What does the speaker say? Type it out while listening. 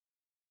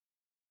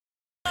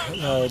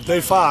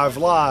Day 5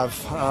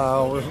 live.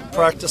 We're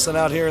practicing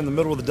out here in the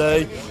middle of the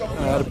day.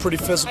 Had a pretty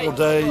physical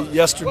day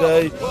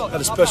yesterday.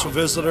 Had a special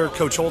visitor.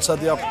 Coach Holtz had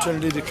the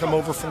opportunity to come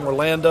over from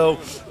Orlando.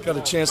 Got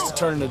a chance to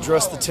turn and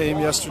address the team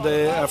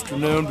yesterday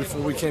afternoon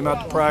before we came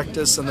out to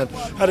practice, and then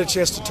had a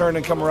chance to turn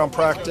and come around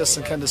practice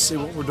and kind of see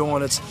what we're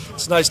doing.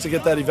 It's nice to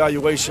get that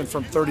evaluation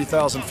from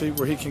 30,000 feet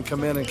where he can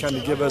come in and kind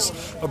of give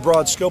us a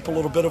broad scope, a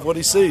little bit of what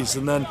he sees.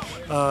 And then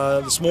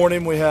this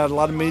morning we had a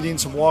lot of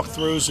meetings and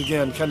walkthroughs,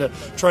 again, kind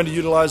of trying to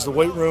utilize the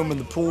weight room and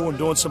the pool and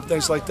doing some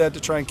things like that to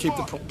try and keep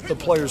the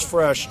players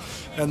fresh.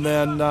 And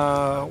then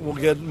we'll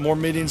get more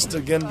meetings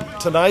again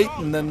tonight,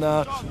 and then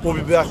we'll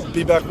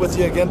be back with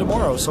you again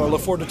tomorrow. So I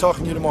look forward to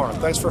talking to you tomorrow.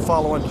 Thanks for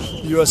following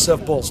the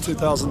USF Bulls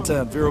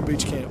 2010 Vero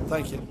Beach camp.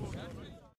 Thank you.